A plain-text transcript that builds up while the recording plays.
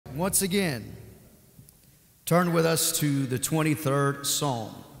Once again, turn with us to the 23rd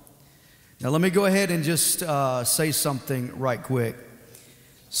Psalm. Now let me go ahead and just say something right quick.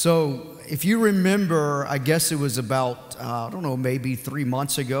 So if you remember, I guess it was about, I don't know, maybe 3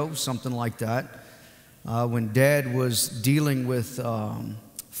 months ago, something like that, when Dad was dealing with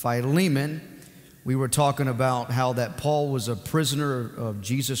Philemon, we were talking about how that Paul was a prisoner of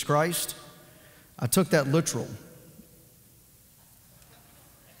Jesus Christ. I took that literal.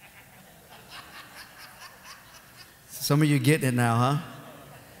 Some of you getting it now, huh?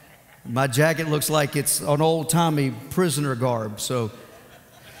 My jacket looks like it's an old-timey prisoner garb, so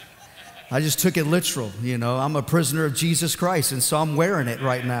I just took it literal, you know. I'm a prisoner of Jesus Christ, and so I'm wearing it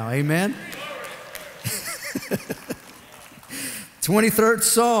right now, amen? 23rd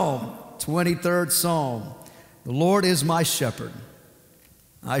Psalm, 23rd Psalm. The Lord is my shepherd,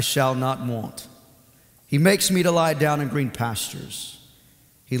 I shall not want. He makes me to lie down in green pastures.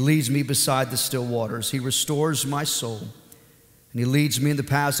 He leads me beside the still waters. He restores my soul, and he leads me in the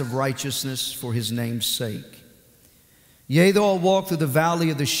paths of righteousness for his name's sake. Yea, though I walk through the valley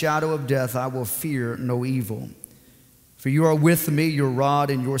of the shadow of death, I will fear no evil. For you are with me, your rod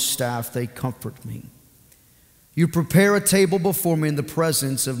and your staff, they comfort me. You prepare a table before me in the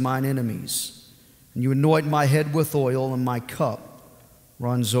presence of mine enemies, and you anoint my head with oil, and my cup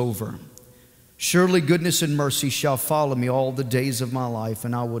runs over. Surely goodness and mercy shall follow me all the days of my life,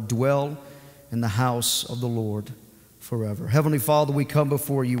 and I will dwell in the house of the Lord forever. Heavenly Father, we come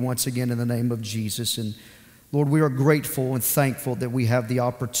before you once again in the name of Jesus. And Lord, we are grateful and thankful that we have the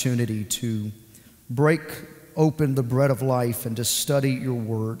opportunity to break open the bread of life and to study your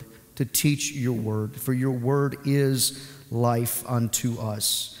word, to teach your word. For your word is life unto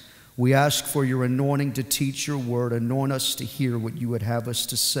us. We ask for your anointing to teach your word. Anoint us to hear what you would have us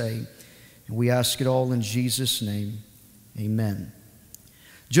to say. And we ask it all in Jesus' name. Amen.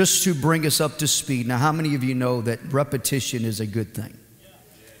 Just to bring us up to speed. Now, how many of you know that repetition is a good thing?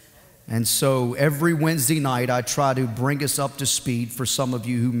 And so every Wednesday night, I try to bring us up to speed for some of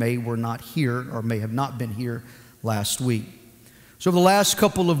you who were not here or may have not been here last week. So the last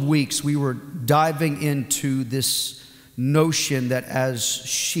couple of weeks, we were diving into this notion that as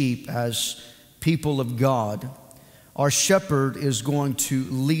sheep, as people of God, our shepherd is going to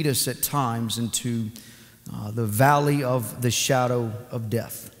lead us at times into the valley of the shadow of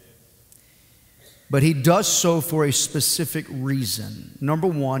death. But he does so for a specific reason. Number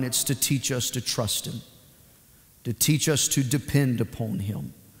one, it's to teach us to trust him, to teach us to depend upon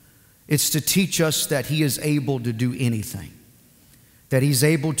him. It's to teach us that he is able to do anything, that he's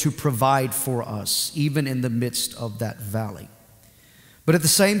able to provide for us, even in the midst of that valley. But at the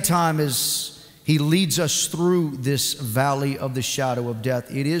same time, as he leads us through this valley of the shadow of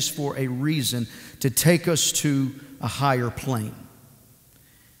death, it is for a reason, to take us to a higher plane.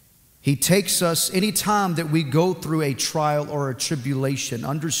 He takes us, anytime that we go through a trial or a tribulation,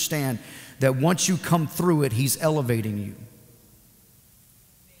 understand that once you come through it, he's elevating you.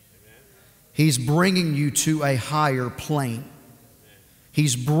 He's bringing you to a higher plane.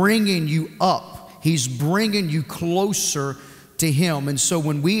 He's bringing you up. He's bringing you closer to him. And so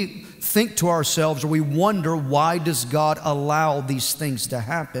when we think to ourselves, or we wonder, why does God allow these things to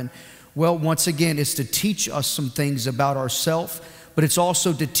happen? Well, once again, it's to teach us some things about ourselves, but it's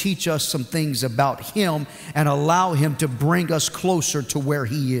also to teach us some things about him and allow him to bring us closer to where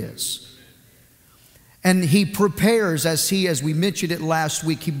he is. And he prepares, as we mentioned it last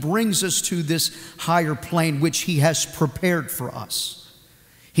week, he brings us to this higher plane which he has prepared for us.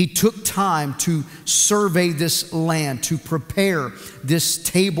 He took time to survey this land, to prepare this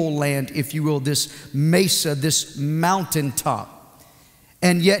tableland, if you will, this mesa, this mountaintop.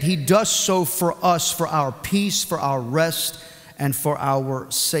 And yet he does so for us, for our peace, for our rest, and for our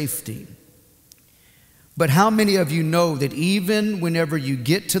safety. But how many of you know that even whenever you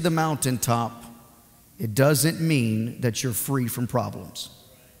get to the mountaintop, it doesn't mean that you're free from problems?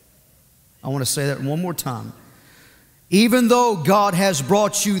 I want to say that one more time. Even though God has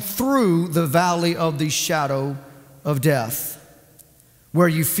brought you through the valley of the shadow of death, where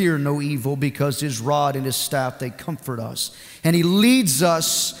you fear no evil, because his rod and his staff, they comfort us. And he leads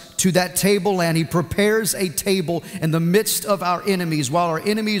us to that tableland. He prepares a table in the midst of our enemies. While our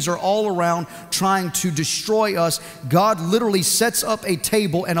enemies are all around trying to destroy us, God literally sets up a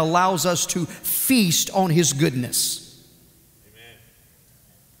table and allows us to feast on his goodness. Amen.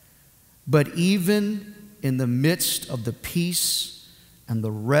 But even in the midst of the peace and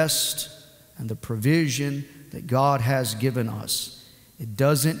the rest and the provision that God has given us, it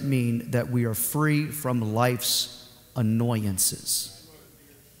doesn't mean that we are free from life's annoyances.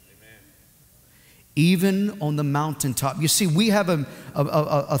 even on the mountaintop. You see, we have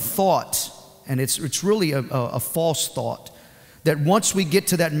a thought, and it's really a false thought, that once we get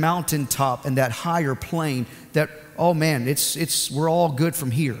to that mountaintop and that higher plane, that, oh man, we're all good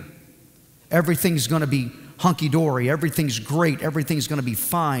from here. Everything's going to be hunky-dory. Everything's great. Everything's going to be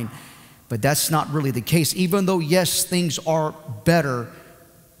fine. But that's not really the case. Even though, yes, things are better,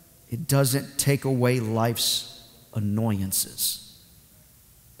 it doesn't take away life's annoyances.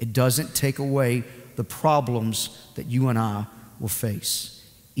 It doesn't take away the problems that you and I will face,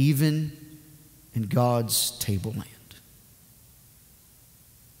 even in God's tableland.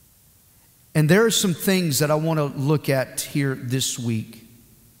 And there are some things that I want to look at here this week,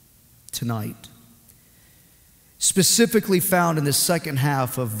 tonight, specifically found in the second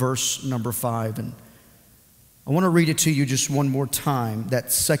half of verse number 5. And I want to read it to you just one more time.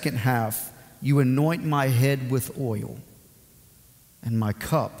 That second half, you anoint my head with oil, and my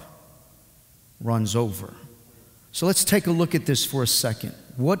cup runs over. So let's take a look at this for a second.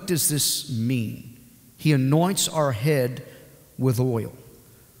 What does this mean? He anoints our head with oil.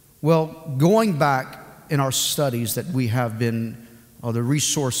 Well, going back in our studies that we have been, or the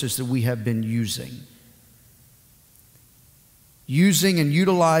resources that we have been using and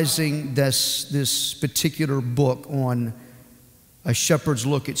utilizing this particular book on a shepherd's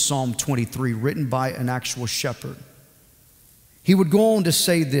look at Psalm 23, written by an actual shepherd. He would go on to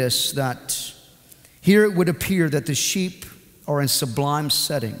say this, that here it would appear that the sheep are in sublime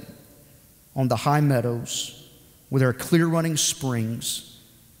setting on the high meadows with their clear running springs,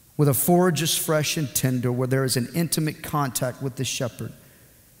 where the forage is fresh and tender, where there is an intimate contact with the shepherd.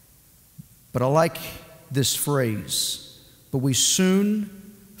 But I like this phrase, but we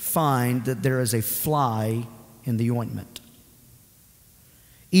soon find that there is a fly in the ointment.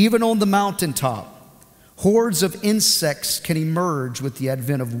 Even on the mountaintop, hordes of insects can emerge with the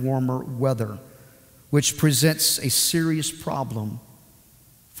advent of warmer weather, which presents a serious problem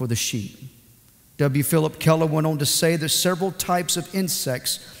for the sheep. W. Philip Keller went on to say that several types of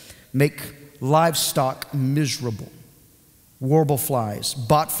insects make livestock miserable. Warble flies,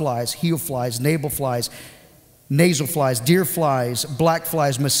 bot flies, heel flies, navel flies, nasal flies, deer flies, black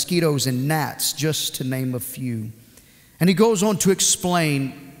flies, mosquitoes, and gnats, just to name a few. And he goes on to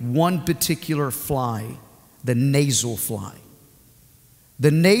explain one particular fly, the nasal fly. The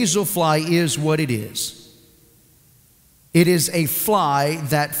nasal fly is what it is. It is a fly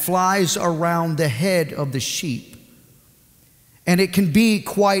that flies around the head of the sheep. And it can be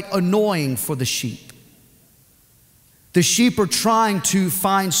quite annoying for the sheep. The sheep are trying to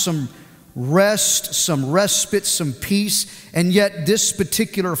find some rest, some respite, some peace, and yet this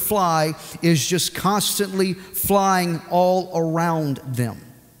particular fly is just constantly flying all around them.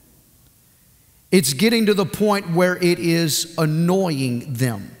 It's getting to the point where it is annoying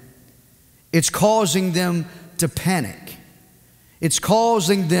them. It's causing them to panic. It's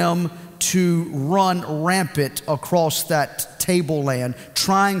causing them to run rampant across that tableland,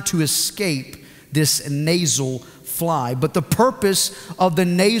 trying to escape this nasal fly. But the purpose of the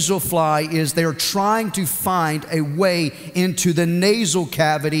nasal fly is they're trying to find a way into the nasal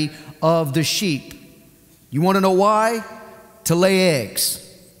cavity of the sheep. You want to know why? To lay eggs.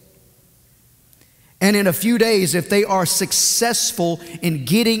 And in a few days, if they are successful in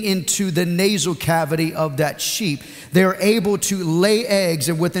getting into the nasal cavity of that sheep, they're able to lay eggs,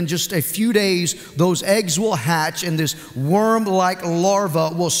 and within just a few days, those eggs will hatch, and this worm-like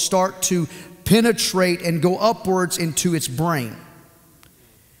larva will start to penetrate and go upwards into its brain.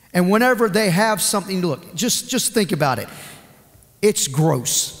 And whenever they have something, look, just think about it. It's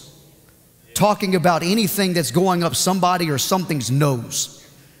gross. Talking about anything that's going up somebody or something's nose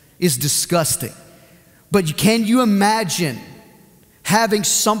is disgusting. But can you imagine having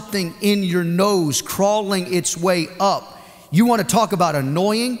something in your nose crawling its way up? You want to talk about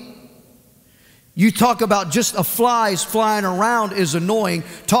annoying? You talk about just a flies flying around is annoying.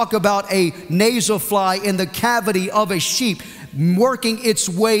 Talk about a nasal fly in the cavity of a sheep working its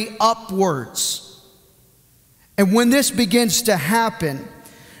way upwards. And when this begins to happen,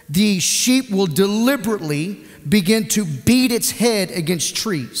 the sheep will deliberately begin to beat its head against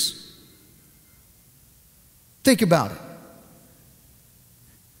trees. Think about it.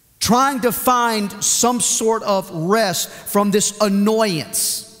 Trying to find some sort of rest from this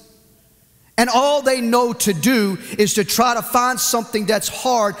annoyance. And all they know to do is to try to find something that's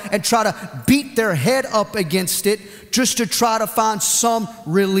hard and try to beat their head up against it just to try to find some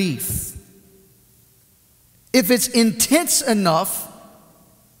relief. If it's intense enough,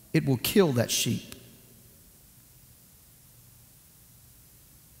 it will kill that sheep.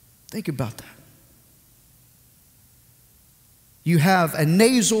 Think about that. You have a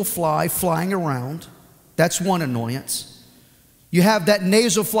nasal fly flying around. That's one annoyance. You have that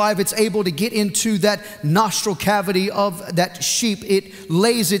nasal fly, if it's able to get into that nostril cavity of that sheep, it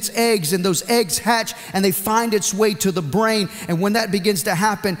lays its eggs, and those eggs hatch and they find its way to the brain. And when that begins to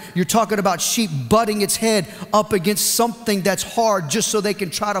happen, you're talking about sheep butting its head up against something that's hard just so they can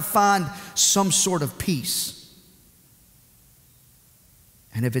try to find some sort of peace.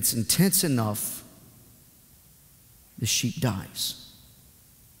 And if it's intense enough, the sheep dies.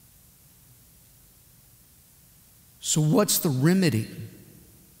 So what's the remedy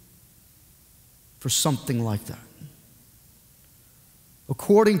for something like that?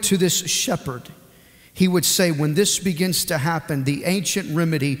 According to this shepherd, he would say when this begins to happen, the ancient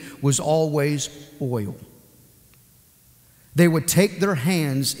remedy was always oil. They would take their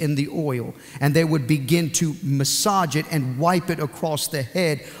hands in the oil and they would begin to massage it and wipe it across the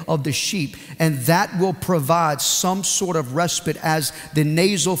head of the sheep. And that will provide some sort of respite as the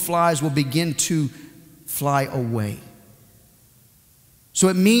nasal flies will begin to fly away. So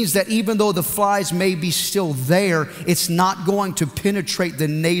it means that even though the flies may be still there, it's not going to penetrate the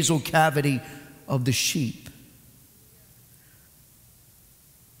nasal cavity of the sheep.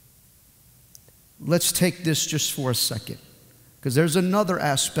 Let's take this just for a second, because there's another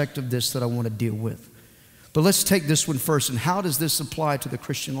aspect of this that I want to deal with. But let's take this one first. And how does this apply to the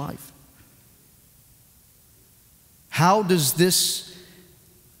Christian life? How does this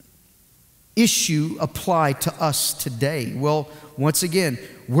issue apply to us today? Well, once again,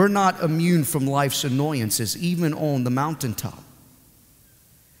 we're not immune from life's annoyances, even on the mountaintop.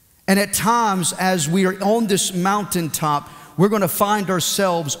 And at times, as we are on this mountaintop, we're going to find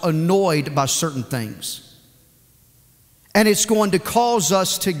ourselves annoyed by certain things. And it's going to cause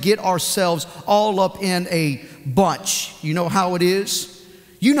us to get ourselves all up in a bunch. You know how it is?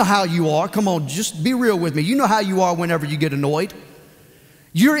 You know how you are. Come on, just be real with me. You know how you are whenever you get annoyed.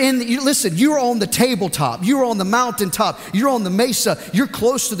 Listen, you're on the tabletop, you're on the mountaintop, you're on the mesa, you're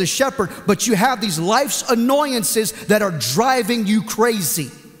close to the shepherd, but you have these life's annoyances that are driving you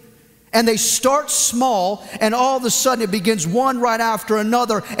crazy. And they start small, and all of a sudden it begins one right after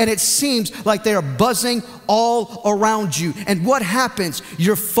another, and it seems like they are buzzing all around you. And what happens?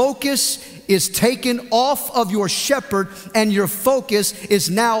 Your focus is taken off of your shepherd, and your focus is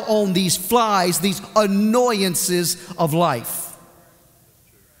now on these flies, these annoyances of life.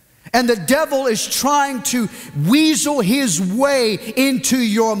 And the devil is trying to weasel his way into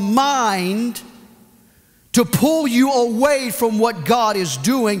your mind to pull you away from what God is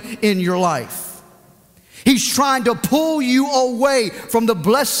doing in your life. He's trying to pull you away from the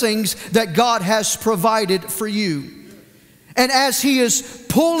blessings that God has provided for you. And as he is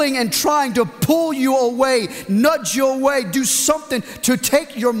pulling and trying to pull you away, nudge you away, do something to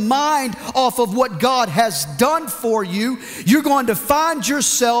take your mind off of what God has done for you, you're going to find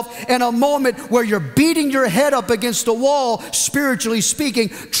yourself in a moment where you're beating your head up against a wall, spiritually speaking,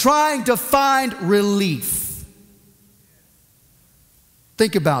 trying to find relief.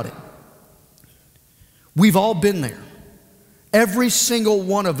 Think about it. We've all been there. Every single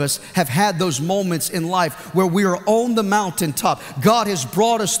one of us have had those moments in life where we are on the mountaintop. God has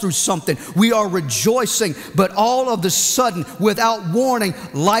brought us through something. We are rejoicing, but all of a sudden, without warning,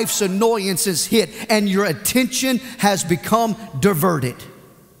 life's annoyances hit and your attention has become diverted.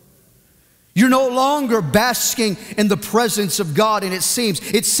 You're no longer basking in the presence of God, and it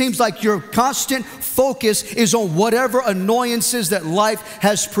seems like your constant focus is on whatever annoyances that life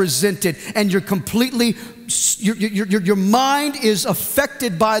has presented, and you're completely, your mind is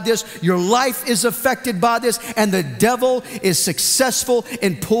affected by this, your life is affected by this, and the devil is successful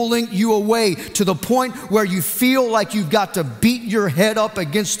in pulling you away to the point where you feel like you've got to beat your head up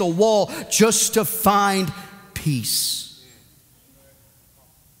against a wall just to find peace.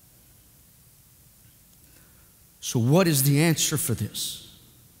 So what is the answer for this?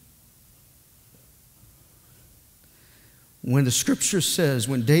 When the scripture says,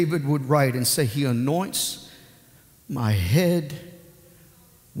 when David would write and say, he anoints my head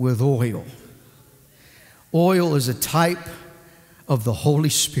with oil. Oil is a type of the Holy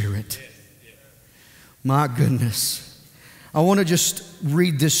Spirit. My goodness. I want to just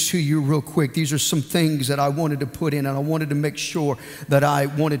read this to you real quick. These are some things that I wanted to put in, and I wanted to make sure that I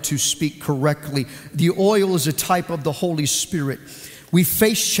wanted to speak correctly. The oil is a type of the Holy Spirit. We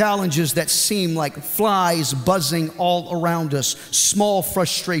face challenges that seem like flies buzzing all around us, small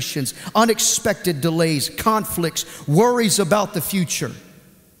frustrations, unexpected delays, conflicts, worries about the future,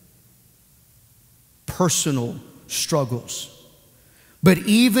 personal struggles. But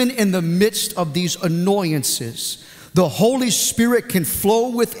even in the midst of these annoyances, The Holy Spirit can flow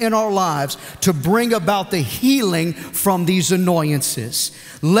within our lives to bring about the healing from these annoyances.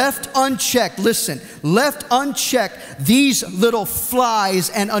 Left unchecked, listen, left unchecked, these little flies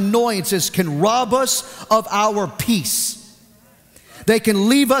and annoyances can rob us of our peace. They can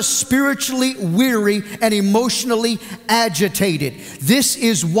leave us spiritually weary and emotionally agitated. This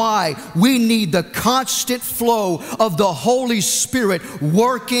is why we need the constant flow of the Holy Spirit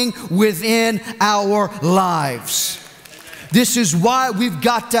working within our lives. This is why we've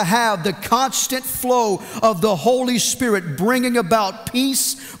got to have the constant flow of the Holy Spirit bringing about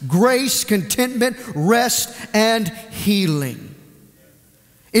peace, grace, contentment, rest, and healing.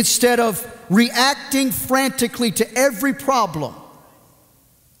 Instead of reacting frantically to every problem,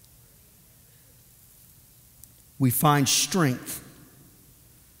 we find strength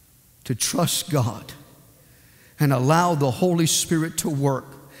to trust God and allow the Holy Spirit to work.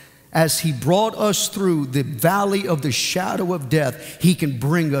 As He brought us through the valley of the shadow of death, He can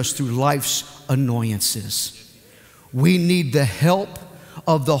bring us through life's annoyances. We need the help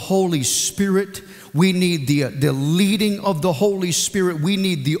of the Holy Spirit. We need the leading of the Holy Spirit. We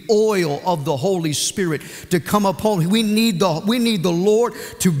need the oil of the Holy Spirit to come upon. We need the Lord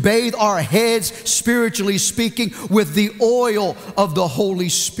to bathe our heads, spiritually speaking, with the oil of the Holy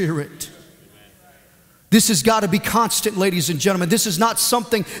Spirit. This has got to be constant, ladies and gentlemen. This is not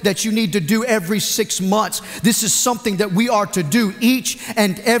something that you need to do every 6 months. This is something that we are to do each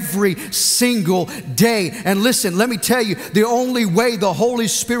and every single day. And listen, let me tell you, the only way the Holy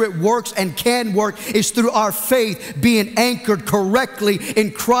Spirit works and can work is through our faith being anchored correctly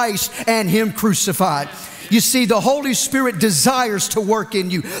in Christ and Him crucified. You see, the Holy Spirit desires to work in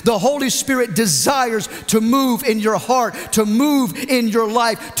you. The Holy Spirit desires to move in your heart, to move in your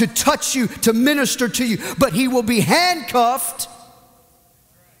life, to touch you, to minister to you. But He will be handcuffed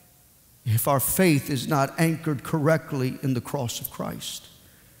if our faith is not anchored correctly in the cross of Christ.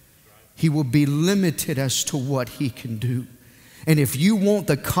 He will be limited as to what He can do. And if you want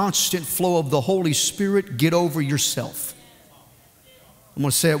the constant flow of the Holy Spirit, get over yourself. I'm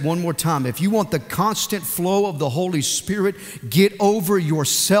going to say it one more time. If you want the constant flow of the Holy Spirit, get over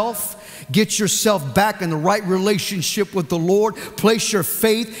yourself. Get yourself back in the right relationship with the Lord. Place your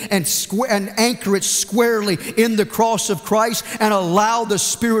faith and anchor it squarely in the cross of Christ, and allow the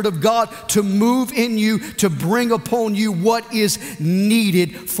Spirit of God to move in you, to bring upon you what is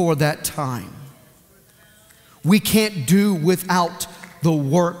needed for that time. We can't do without the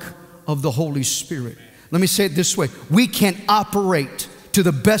work of the Holy Spirit. Let me say it this way. We can't operate to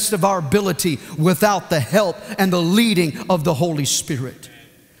the best of our ability without the help and the leading of the Holy Spirit.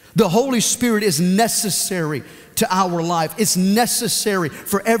 The Holy Spirit is necessary to our life. It's necessary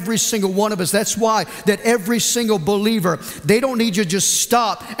for every single one of us. That's why that every single believer, they don't need you to just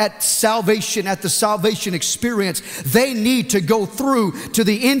stop at salvation, at the salvation experience. They need to go through to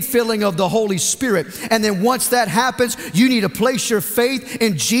the infilling of the Holy Spirit. And then once that happens, you need to place your faith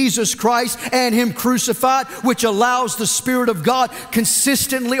in Jesus Christ and Him crucified, which allows the Spirit of God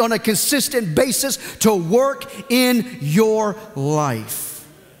consistently, on a consistent basis, to work in your life.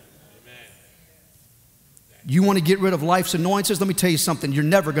 You want to get rid of life's annoyances? Let me tell you something. You're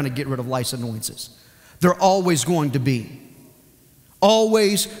never going to get rid of life's annoyances. They're always going to be.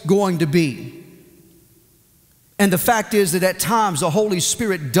 Always going to be. And the fact is that at times the Holy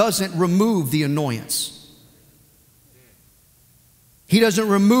Spirit doesn't remove the annoyance. He doesn't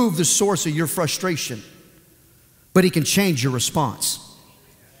remove the source of your frustration, but He can change your response.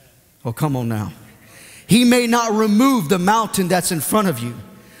 Oh, come on now. He may not remove the mountain that's in front of you,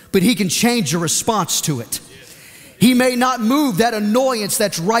 but He can change your response to it. He may not move that annoyance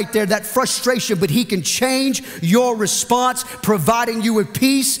that's right there, that frustration, but He can change your response, providing you with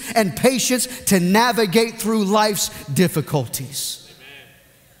peace and patience to navigate through life's difficulties. Amen.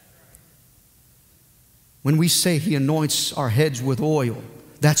 When we say He anoints our heads with oil,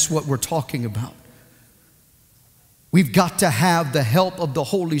 that's what we're talking about. We've got to have the help of the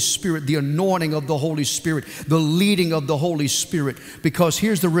Holy Spirit, the anointing of the Holy Spirit, the leading of the Holy Spirit. Because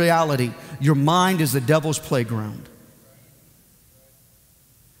here's the reality. Your mind is the devil's playground.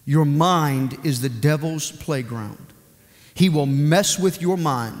 Your mind is the devil's playground. He will mess with your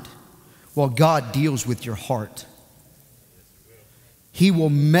mind while God deals with your heart. He will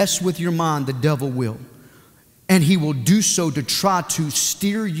mess with your mind, the devil will. And he will do so to try to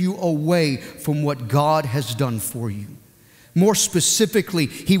steer you away from what God has done for you. More specifically,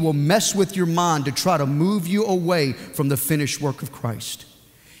 he will mess with your mind to try to move you away from the finished work of Christ.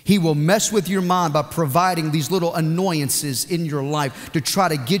 He will mess with your mind by providing these little annoyances in your life to try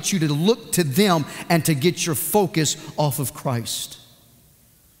to get you to look to them and to get your focus off of Christ.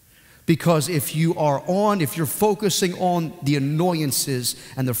 Because if you're focusing on the annoyances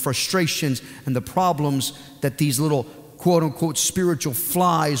and the frustrations and the problems that these little quote unquote spiritual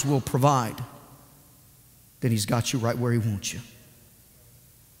flies will provide, then he's got you right where he wants you.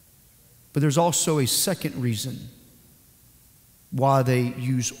 But there's also a second reason why they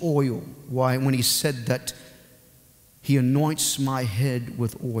use oil. Why, when he said that he anoints my head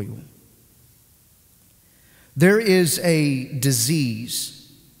with oil. There is a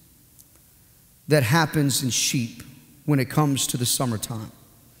disease that happens in sheep when it comes to the summertime.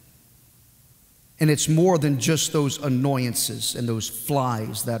 And it's more than just those annoyances and those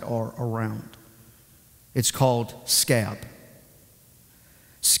flies that are around. It's called scab.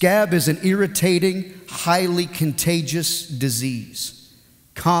 Scab is an irritating, highly contagious disease,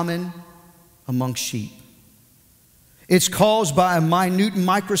 common among sheep. It's caused by a minute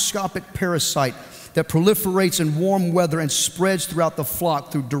microscopic parasite that proliferates in warm weather and spreads throughout the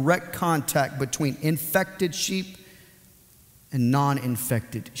flock through direct contact between infected sheep and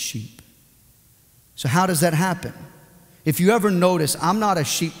non-infected sheep. So how does that happen? If you ever notice, I'm not a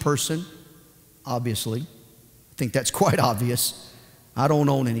sheep person, obviously. I think that's quite obvious. I don't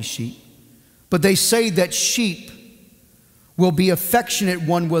own any sheep. But they say that sheep will be affectionate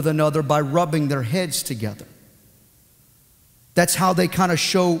one with another by rubbing their heads together. That's how they kind of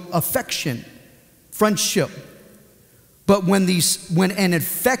show affection, friendship. But when an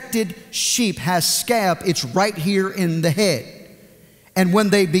infected sheep has scab, it's right here in the head. And when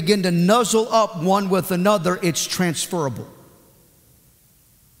they begin to nuzzle up one with another, it's transferable.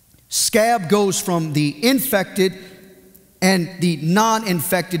 Scab goes from the infected, and the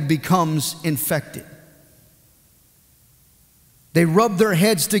non-infected becomes infected. They rub their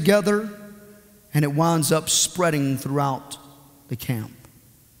heads together, and it winds up spreading throughout the camp.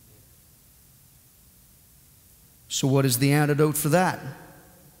 So what is the antidote for that?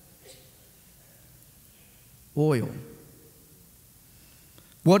 Oil.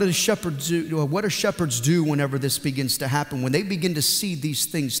 What do shepherds do? What do shepherds do whenever this begins to happen? When they begin to see these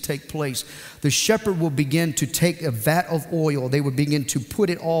things take place, the shepherd will begin to take a vat of oil. They would begin to put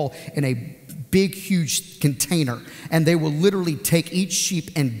it all in a big, huge container. And they will literally take each sheep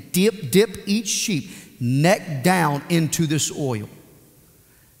and dip each sheep neck down into this oil.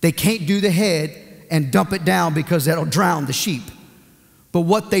 They can't do the head and dump it down because that'll drown the sheep. But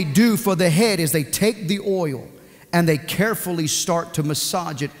what they do for the head is they take the oil and they carefully start to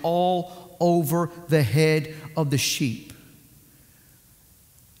massage it all over the head of the sheep.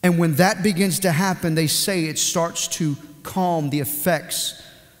 And when that begins to happen, they say it starts to calm the effects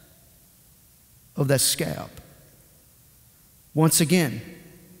of that scab. Once again,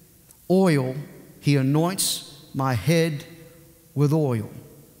 oil, he anoints my head with oil.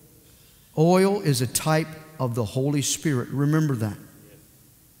 Oil is a type of the Holy Spirit. Remember that.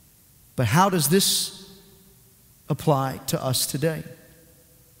 But how does this apply to us today?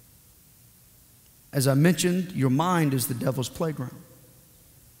 As I mentioned, your mind is the devil's playground.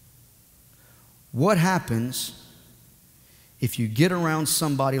 What happens if you get around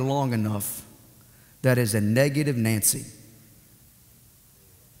somebody long enough that is a negative Nancy?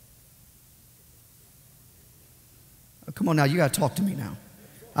 Oh, come on now, you got to talk to me now.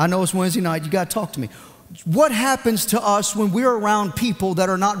 I know it's Wednesday night, you got to talk to me. What happens to us when we're around people that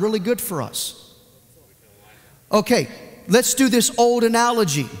are not really good for us? Okay, let's do this old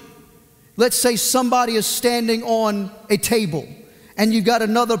analogy. Let's say somebody is standing on a table and you've got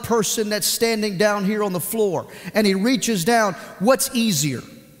another person that's standing down here on the floor and he reaches down. What's easier?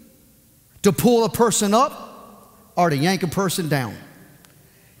 To pull a person up or to yank a person down?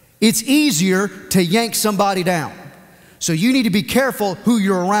 It's easier to yank somebody down. So you need to be careful who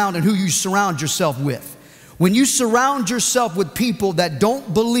you're around and who you surround yourself with. When you surround yourself with people that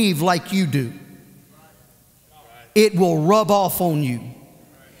don't believe like you do, it will rub off on you.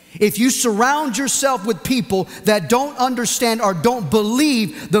 If you surround yourself with people that don't understand or don't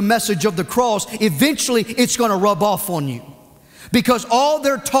believe the message of the cross, eventually it's going to rub off on you. Because all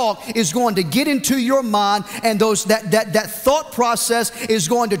their talk is going to get into your mind, and that thought process is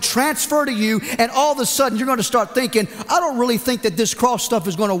going to transfer to you, and all of a sudden you're going to start thinking, I don't really think that this cross stuff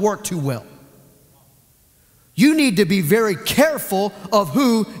is going to work too well. You need to be very careful of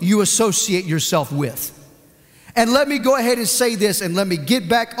who you associate yourself with. And let me go ahead and say this, and let me get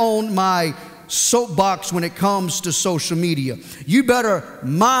back on my soapbox when it comes to social media. You better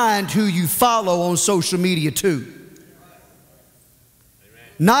mind who you follow on social media too. Amen.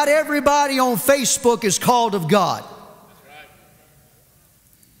 Not everybody on Facebook is called of God. Right.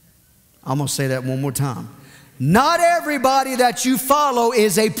 I'm going to say that one more time. Not everybody that you follow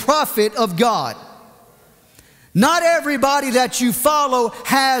is a prophet of God. Not everybody that you follow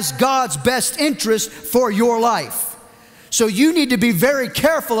has God's best interest for your life. So you need to be very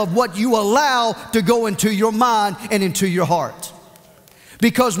careful of what you allow to go into your mind and into your heart.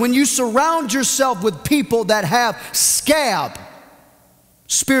 Because when you surround yourself with people that have scab,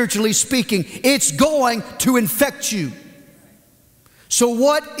 spiritually speaking, it's going to infect you. So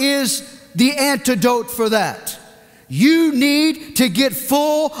what is the antidote for that? You need to get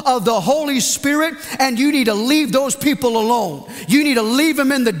full of the Holy Spirit, and you need to leave those people alone. You need to leave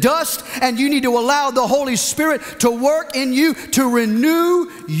them in the dust, and you need to allow the Holy Spirit to work in you to renew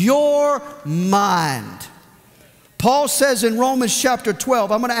your mind. Paul says in Romans chapter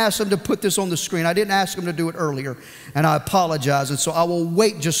 12, I'm going to ask him to put this on the screen. I didn't ask him to do it earlier, and I apologize, and so I will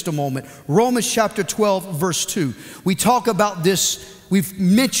wait just a moment. Romans chapter 12, verse 2. We talk about this. We've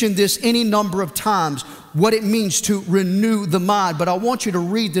mentioned this any number of times, what it means to renew the mind. But I want you to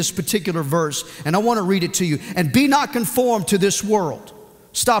read this particular verse, and I want to read it to you. And be not conformed to this world.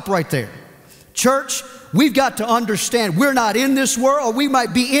 Stop right there. Church, we've got to understand we're not in this world, or we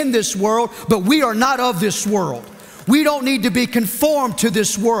might be in this world, but we are not of this world. We don't need to be conformed to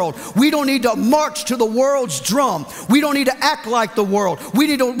this world. We don't need to march to the world's drum. We don't need to act like the world.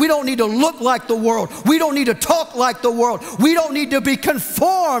 We don't need to look like the world. We don't need to talk like the world. We don't need to be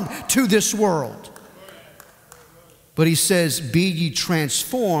conformed to this world. But he says, be ye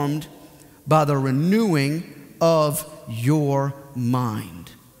transformed by the renewing of your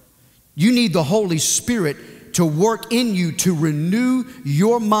mind. You need the Holy Spirit to work in you to renew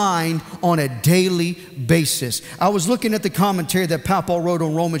your mind on a daily basis. I was looking at the commentary that Papa wrote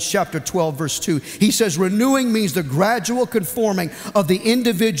on Romans chapter 12, verse 2. He says, renewing means the gradual conforming of the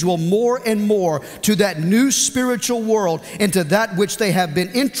individual more and more to that new spiritual world, into that which they have been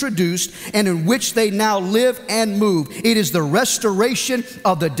introduced and in which they now live and move. It is the restoration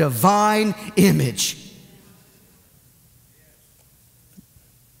of the divine image.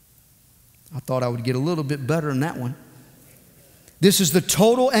 I thought I would get a little bit better than that one. This is the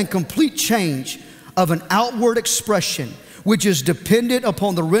total and complete change of an outward expression, which is dependent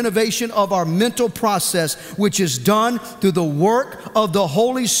upon the renovation of our mental process, which is done through the work of the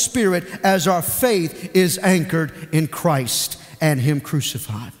Holy Spirit as our faith is anchored in Christ and Him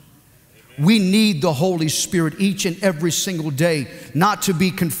crucified. We need the Holy Spirit each and every single day, not to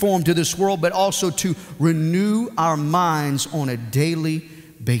be conformed to this world, but also to renew our minds on a daily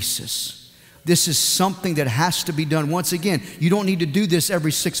basis. This is something that has to be done. Once again, you don't need to do this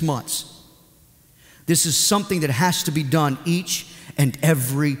every 6 months. This is something that has to be done each and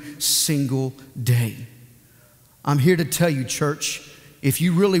every single day. I'm here to tell you, church, if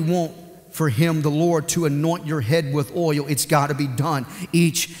you really want for Him, the Lord, to anoint your head with oil, it's got to be done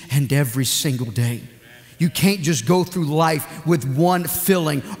each and every single day. You can't just go through life with one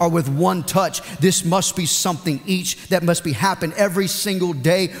filling or with one touch. This must be something that must be happen every single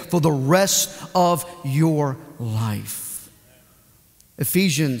day for the rest of your life.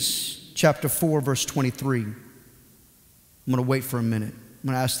 Ephesians chapter 4, verse 23. I'm going to wait for a minute. I'm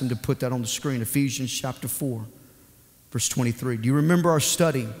going to ask them to put that on the screen. Ephesians chapter 4, verse 23. Do you remember our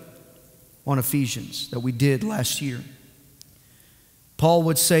study on Ephesians that we did last year? Paul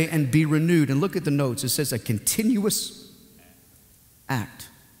would say, and be renewed. And look at the notes. It says a continuous act.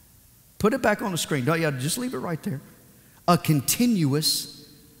 Put it back on the screen. Don't you just leave it right there. A continuous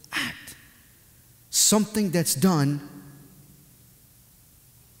act. Something that's done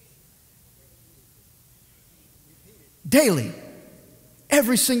daily.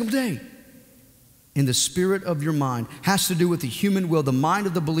 Every single day. In the spirit of your mind. Has to do with the human will. The mind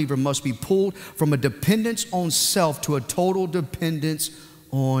of the believer must be pulled from a dependence on self to a total dependence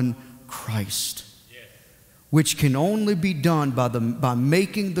on Christ. Yes. Which can only be done by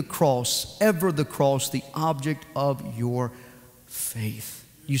making the cross, ever the cross, the object of your faith.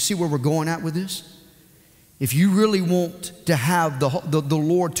 You see where we're going at with this? If you really want to have the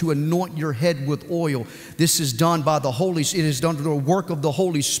Lord to anoint your head with oil, this is done by the Holy Spirit. It is done through the work of the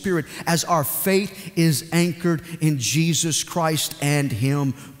Holy Spirit as our faith is anchored in Jesus Christ and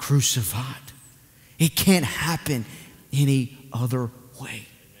Him crucified. It can't happen any other way.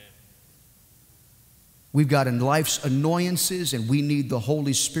 We've got in life's annoyances, and we need the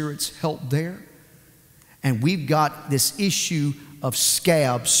Holy Spirit's help there. And we've got this issue of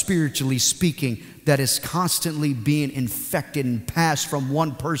scab, spiritually speaking, that is constantly being infected and passed from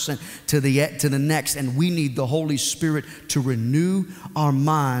one person to the next. And we need the Holy Spirit to renew our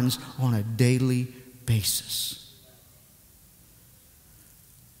minds on a daily basis.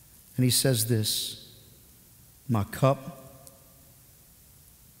 And he says this, my cup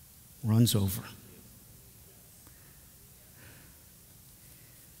runs over.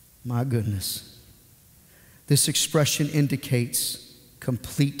 My goodness. This expression indicates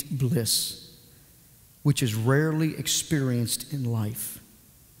complete bliss, which is rarely experienced in life.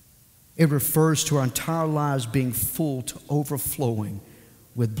 It refers to our entire lives being full to overflowing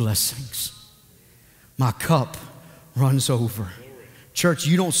with blessings. My cup runs over. Church,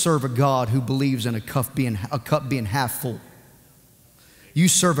 you don't serve a God who believes in a cup being half full. You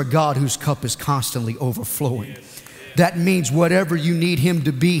serve a God whose cup is constantly overflowing. That means whatever you need him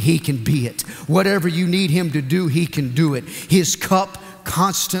to be, he can be it. Whatever you need him to do, he can do it. His cup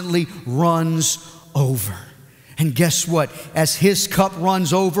constantly runs over. And guess what? As his cup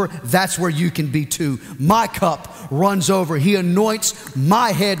runs over, that's where you can be too. My cup runs over. He anoints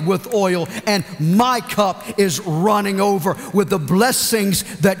my head with oil, and my cup is running over with the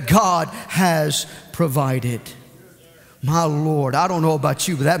blessings that God has provided. My Lord, I don't know about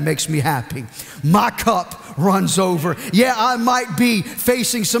you, but that makes me happy. My cup runs over. Yeah, I might be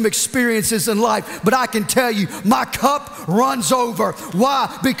facing some experiences in life, but I can tell you, my cup runs over.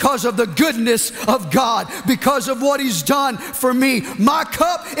 Why? Because of the goodness of God, because of what he's done for me. My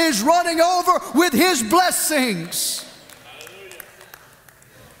cup is running over with his blessings. Hallelujah.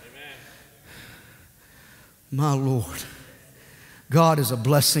 Amen. My Lord, God is a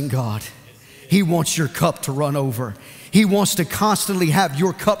blessing God. He wants your cup to run over. He wants to constantly have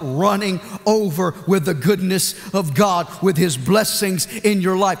your cup running over with the goodness of God, with his blessings in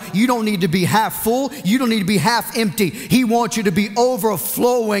your life. You don't need to be half full. You don't need to be half empty. He wants you to be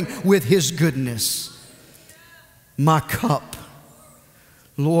overflowing with his goodness. My cup,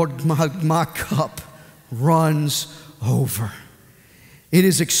 Lord, my cup runs over. It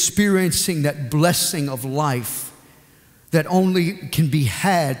is experiencing that blessing of life that only can be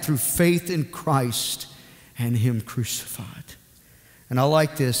had through faith in Christ and him crucified. And I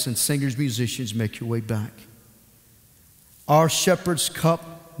like this, and singers, musicians, make your way back. Our shepherd's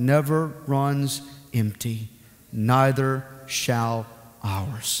cup never runs empty, neither shall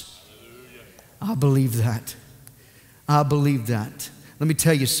ours. I believe that. I believe that. Let me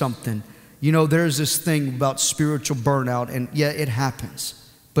tell you something. You know, there's this thing about spiritual burnout, and yeah, it happens,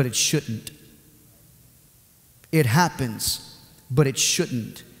 but it shouldn't. It happens, but it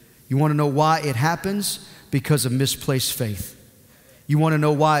shouldn't. You want to know why it happens? Because of misplaced faith. You want to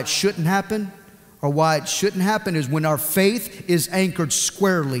know why it shouldn't happen? Or why it shouldn't happen is when our faith is anchored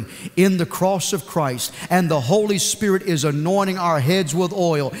squarely in the cross of Christ and the Holy Spirit is anointing our heads with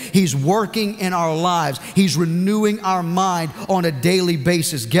oil. He's working in our lives. He's renewing our mind on a daily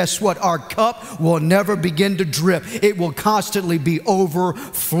basis. Guess what? Our cup will never begin to drip. It will constantly be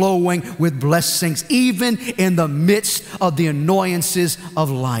overflowing with blessings, even in the midst of the annoyances of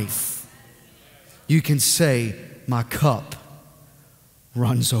life. You can say, my cup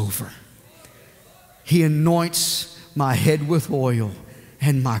runs over. He anoints my head with oil,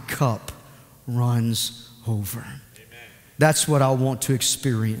 and my cup runs over. Amen. That's what I want to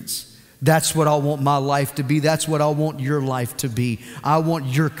experience. That's what I want my life to be. That's what I want your life to be. I want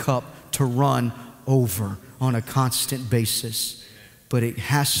your cup to run over on a constant basis. But it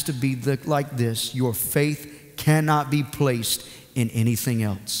has to be like this. Your faith cannot be placed in anything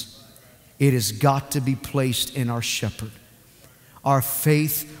else. It has got to be placed in our shepherd. Our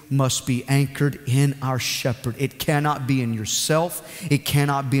faith must be anchored in our shepherd. It cannot be in yourself. It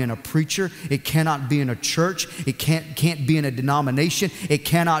cannot be in a preacher. It cannot be in a church. It can't be in a denomination. It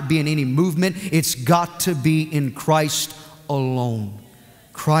cannot be in any movement. It's got to be in Christ alone.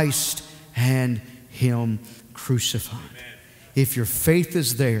 Christ and him crucified. Amen. If your faith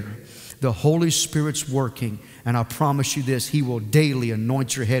is there, the Holy Spirit's working, and I promise you this, he will daily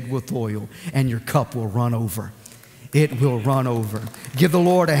anoint your head with oil, and your cup will run over. It will run over. Give the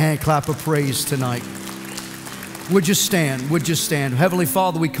Lord a hand clap of praise tonight. Would you stand? Would you stand? Heavenly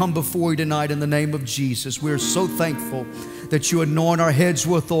Father, we come before you tonight in the name of Jesus. We are so thankful that you anoint our heads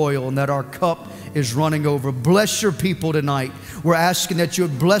with oil and that our cup is running over. Bless your people tonight. We're asking that you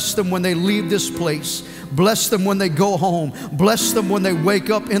would bless them when they leave this place. Bless them when they go home. Bless them when they wake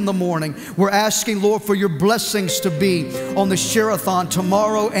up in the morning. We're asking, Lord, for your blessings to be on the Share-a-thon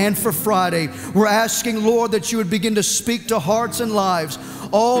tomorrow and for Friday. We're asking, Lord, that you would begin to speak to hearts and lives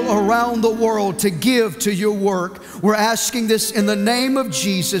all around the world to give to your work. We're asking this in the name of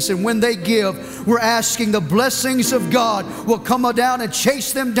Jesus. And when they give, we're asking the blessings of God will come down and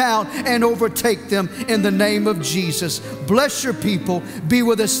chase them down and overtake them in the name of Jesus. Bless your people. Be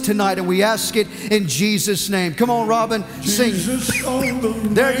with us tonight. And we ask it in Jesus' name. Come on, Robin. Sing.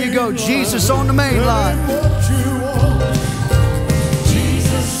 There you go. Jesus on the main line.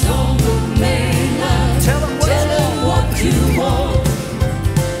 Jesus on the main line. Tell him what you want.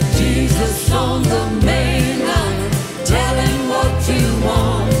 Jesus on the main line, tell him what you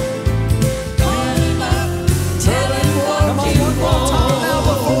want. Call him up,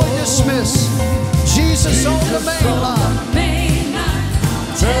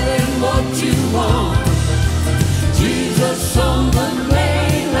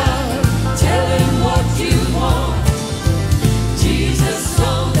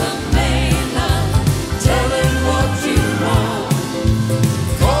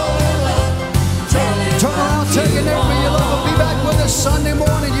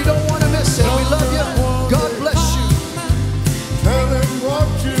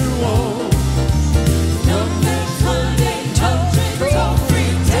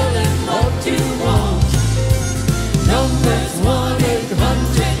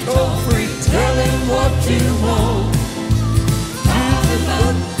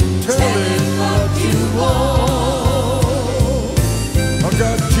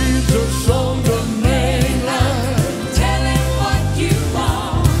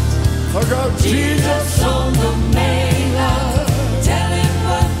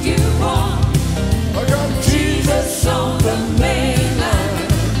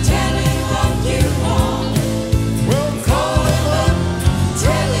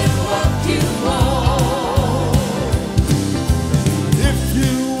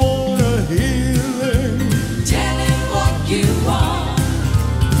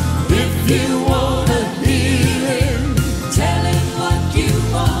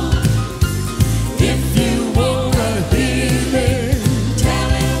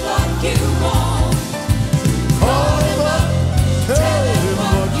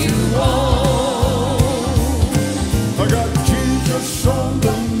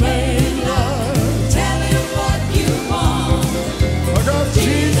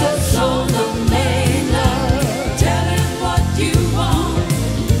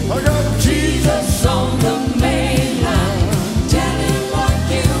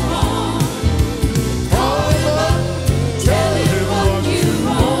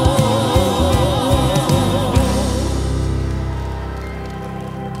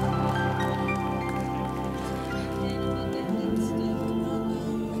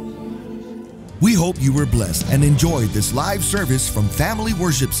 were blessed and enjoyed this live service from Family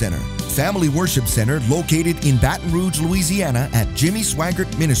Worship Center. Family Worship Center, located in Baton Rouge, Louisiana at Jimmy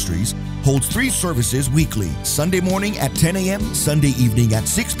Swaggart Ministries, holds 3 services weekly: Sunday morning at 10 a.m., Sunday evening at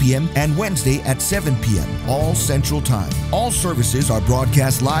 6 p.m., and Wednesday at 7 p.m., all Central Time. All services are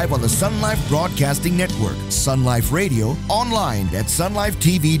broadcast live on the Sun Life Broadcasting Network, Sun Life Radio, online at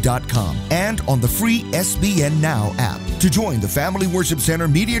sunlifetv.com, and on the free SBN Now app. To join the Family Worship Center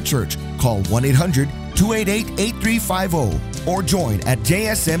Media Church, call 1-800-288-8350 or join at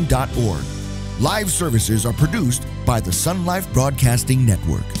jsm.org. Live services are produced by the Sun Life Broadcasting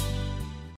Network.